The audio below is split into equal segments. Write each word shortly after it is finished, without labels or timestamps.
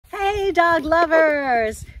Hey dog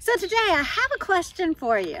lovers! So today I have a question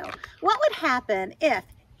for you. What would happen if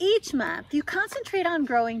each month you concentrate on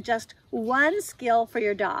growing just one skill for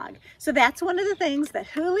your dog? So that's one of the things that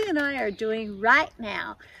Julie and I are doing right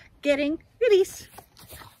now. Getting Releash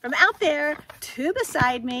from out there to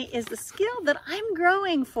beside me is the skill that I'm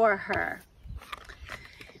growing for her.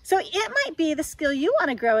 So it might be the skill you want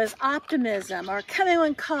to grow is Optimism, or coming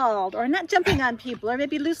when called, or not jumping on people, or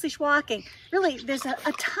maybe loose leash walking. Really, there's a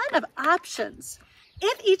ton of options.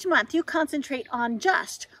 If each month you concentrate on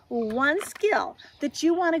just one skill that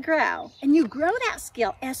you want to grow, and you grow that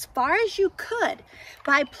skill as far as you could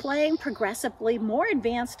by playing progressively more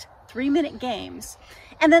advanced 3-minute games,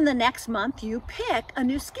 and then the next month you pick a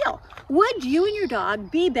new skill, would you and your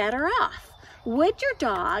dog be better off? Would your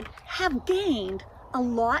dog have gained a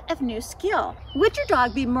lot of new skill? Would your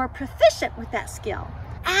dog be more proficient with that skill?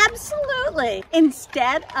 Absolutely.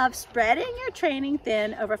 Instead of spreading your training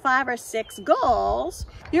thin over 5 or 6 goals,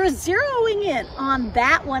 you're zeroing in on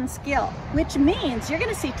that one skill, which means you're going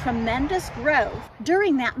to see tremendous growth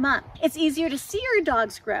during that month. It's easier to see your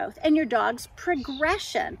dog's growth and your dog's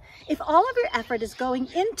progression if all of your effort is going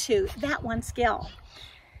into that one skill.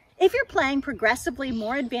 If you're playing progressively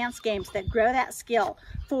more advanced games that grow that skill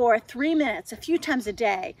for 3 minutes a few times a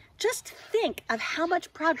day, just think of how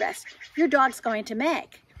much progress your dog's going to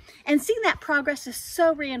make. And seeing that progress is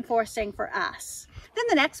so reinforcing for us. Then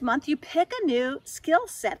the next month you pick a new skill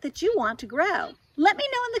set that you want to grow. Let me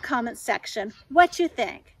know in the comments section what you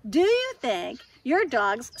think. Do you think your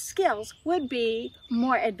dog's skills would be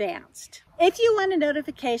more advanced? If you want a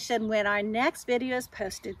notification when our next video is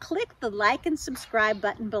posted, click the like and subscribe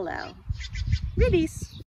button below.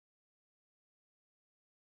 Releash.